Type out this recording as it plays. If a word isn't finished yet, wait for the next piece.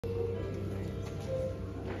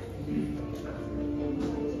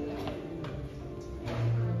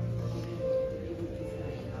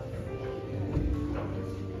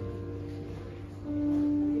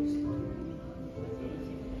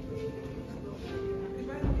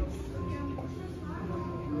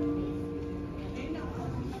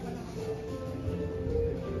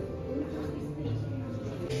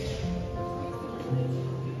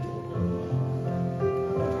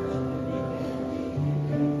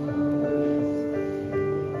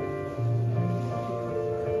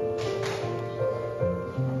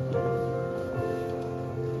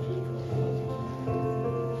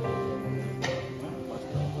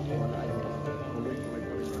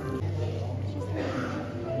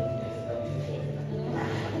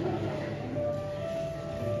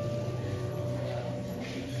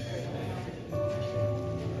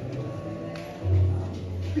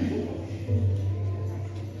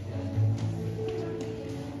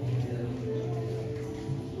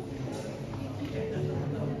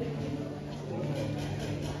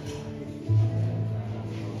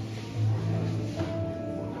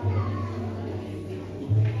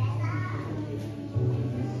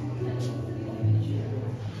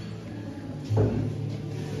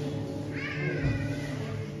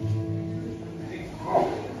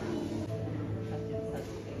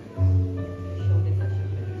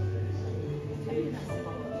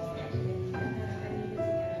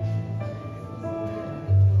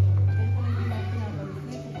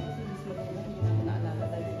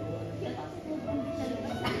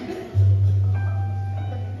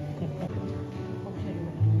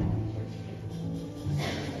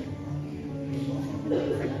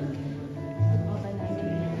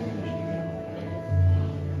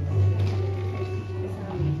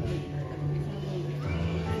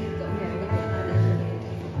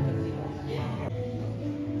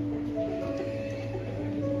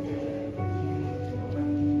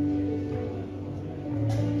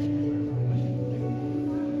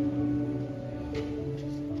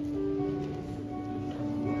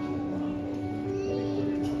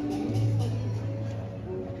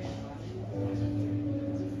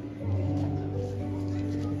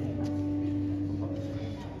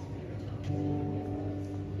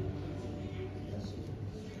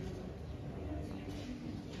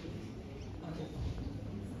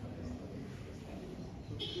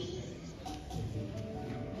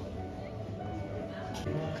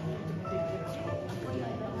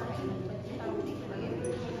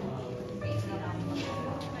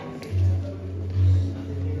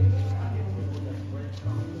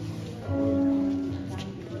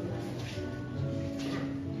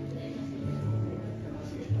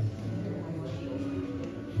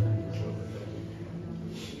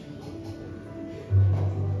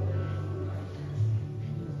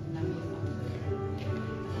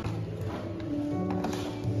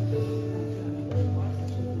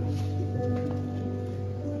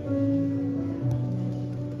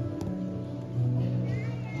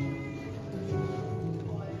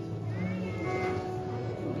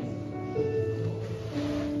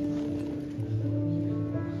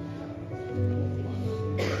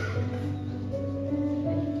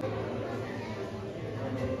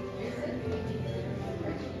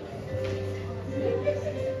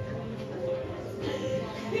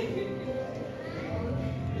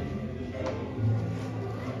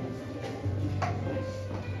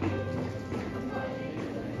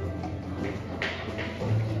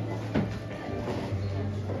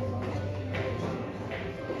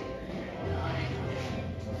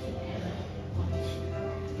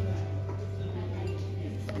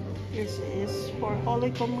This is for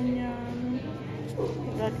Holy Communion.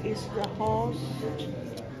 That is the host,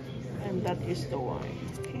 and that is the wine.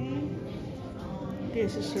 Okay,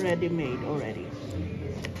 this is ready-made already.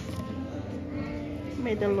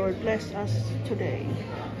 May the Lord bless us today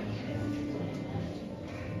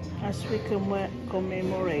as we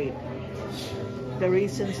commemorate the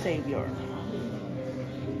risen Savior.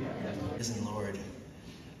 Risen Lord,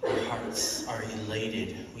 our hearts are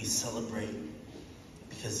elated. We celebrate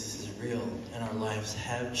because this is real, and our lives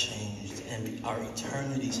have changed, and our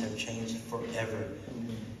eternities have changed forever.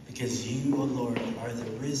 Because you, O Lord, are the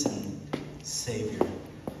risen Savior.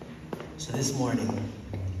 So this morning,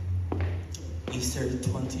 EaSTEr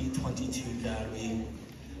 2022, God, we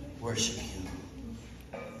worship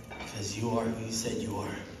you. Because you are who you said you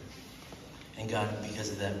are. And God,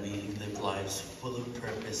 because of that, we live lives full of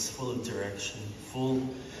purpose, full of direction, full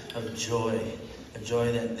of joy. A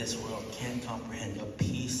joy that this world can't comprehend, a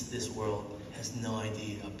peace this world has no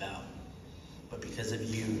idea about. But because of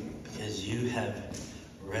you, because you have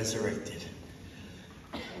resurrected,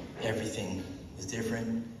 everything is different,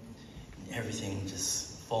 and everything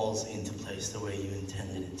just falls into place the way you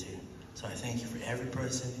intended it to. So I thank you for every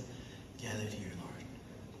person gathered here, Lord,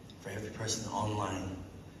 for every person online,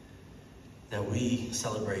 that we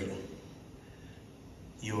celebrate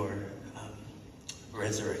your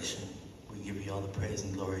resurrection. We give you all the praise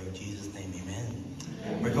and glory in Jesus' name, amen.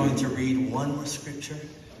 We're going to read one more scripture.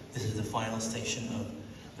 This is the final station of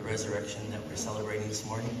the resurrection that we're celebrating this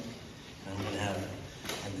morning. And I'm going to have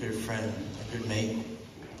a good friend, a good mate,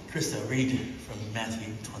 Krista, read from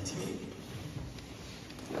Matthew 28.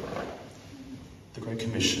 The Great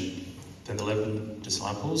Commission. Then the 11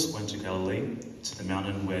 disciples went to Galilee, to the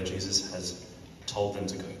mountain where Jesus has told them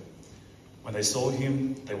to go. When they saw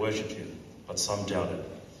him, they worshipped him, but some doubted.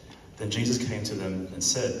 Then Jesus came to them and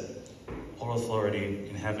said, "All authority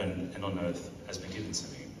in heaven and on earth has been given to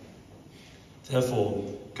me. Therefore,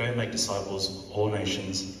 go and make disciples of all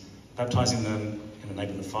nations, baptizing them in the name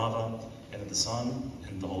of the Father, and of the Son,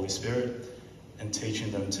 and the Holy Spirit, and teaching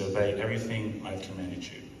them to obey everything I have commanded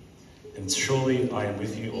you. And surely I am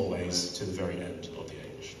with you always to the very end of the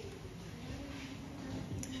age."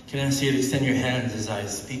 Can I ask you to extend your hands as I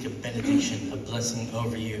speak a benediction, a blessing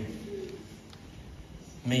over you?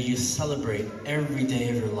 May you celebrate every day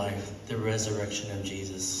of your life the resurrection of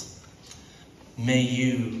Jesus. May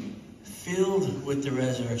you, filled with the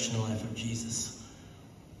resurrection life of Jesus,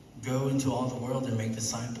 go into all the world and make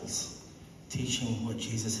disciples, teaching what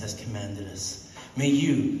Jesus has commanded us. May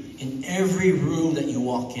you, in every room that you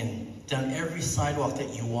walk in, down every sidewalk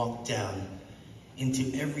that you walk down,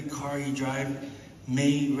 into every car you drive,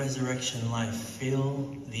 may resurrection life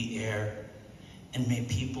fill the air, and may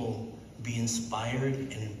people be inspired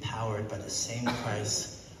and empowered by the same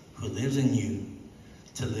Christ who lives in you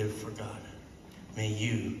to live for God. May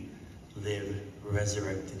you live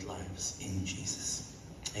resurrected lives in Jesus.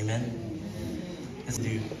 Amen? Let's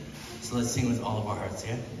do. So let's sing with all of our hearts,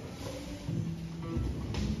 yeah?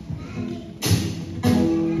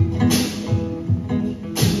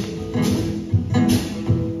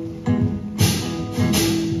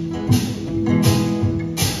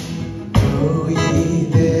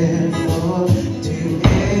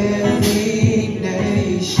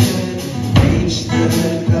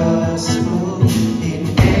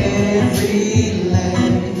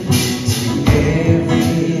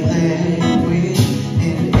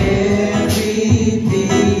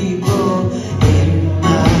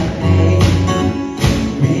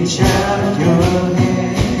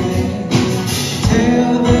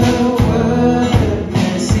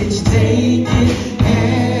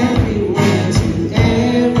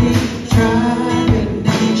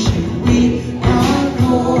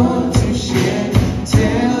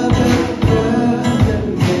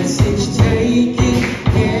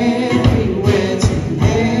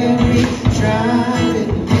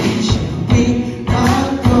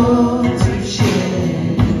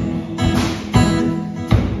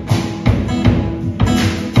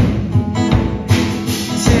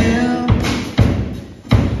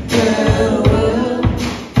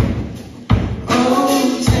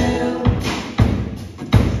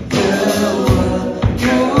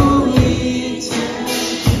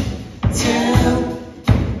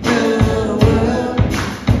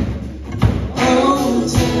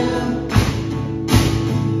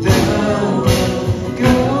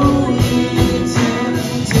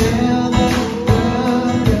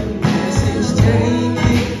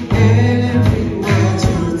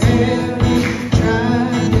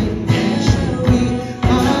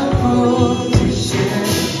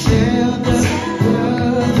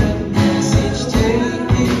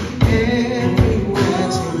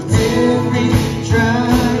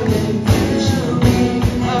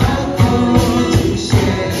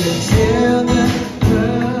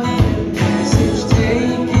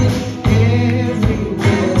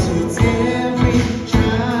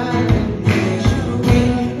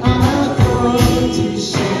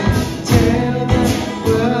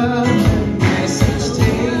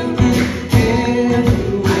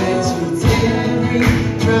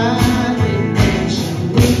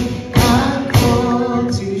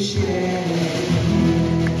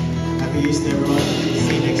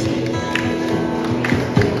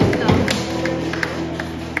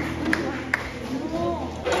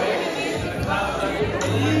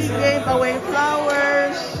 Away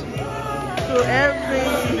flowers to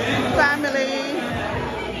every family,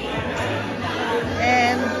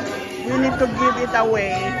 and we need to give it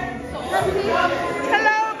away.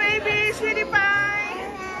 Hello baby, sweetie pie.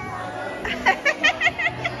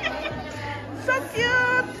 So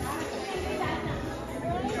cute.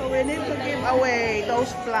 So we need to give away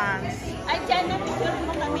those plants.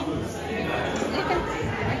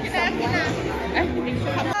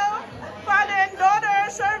 Hello, father and daughter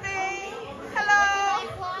serving. Hello.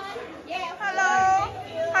 Hello.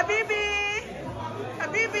 Habibi.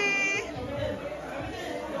 Habibi.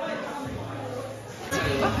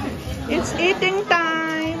 It's eating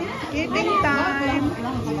time. Eating time.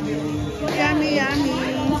 Yummy,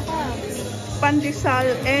 yummy. Pandesal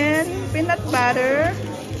and peanut butter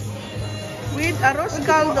with arroz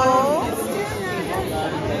caldo.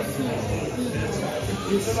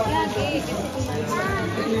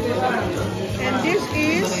 And this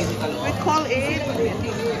is, we call it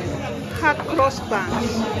hot cross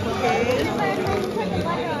buns. Okay.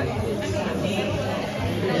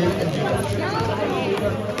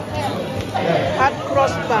 Hot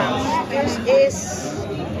cross buns. This is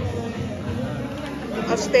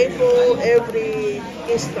a staple every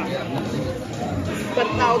Easter. But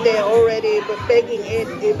now they're already begging it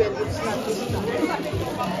even it's not Easter.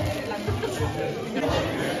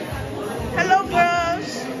 Hello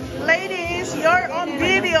girls, ladies, you're on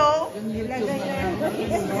video.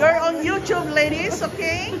 You're on YouTube, ladies,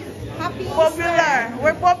 okay? Happy Popular.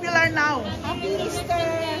 We're popular now. Happy Easter!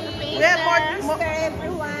 We have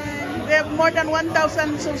Everyone! we have more than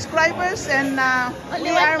 1,000 subscribers and we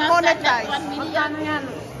are monetized.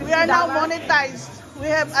 We are now monetized. We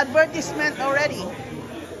have advertisement already.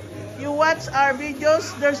 You watch our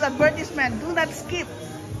videos, there's advertisement. Do not skip.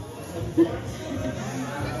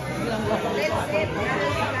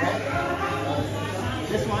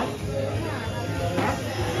 This one?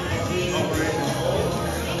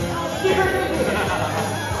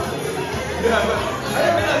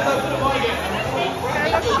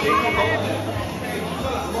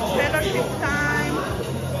 Fellowship. big time.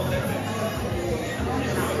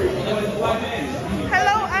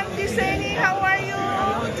 Hello, Auntie Seni. How are you?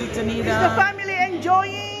 Hello, Tita Nida. Is the family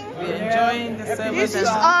enjoying? We're enjoying the service.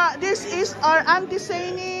 This is our Auntie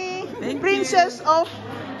Seni, Thank Princess of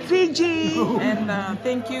Fiji. And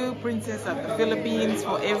thank you, Princess of the Philippines,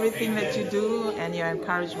 for everything that you do and your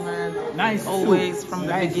encouragement. Always from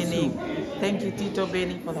the beginning. Thank you, Tito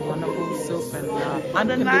Benny, for the wonderful soup and The nice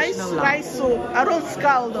unconditional love. rice soup, arroz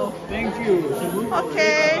caldo. Thank you.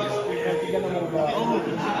 Okay.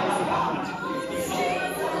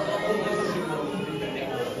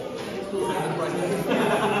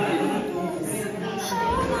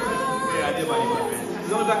 Yeah, I did buy you my pen.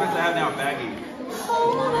 As long as I can have now baggy.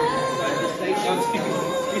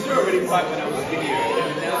 He's already bought when I was here.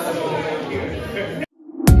 Now I'm here.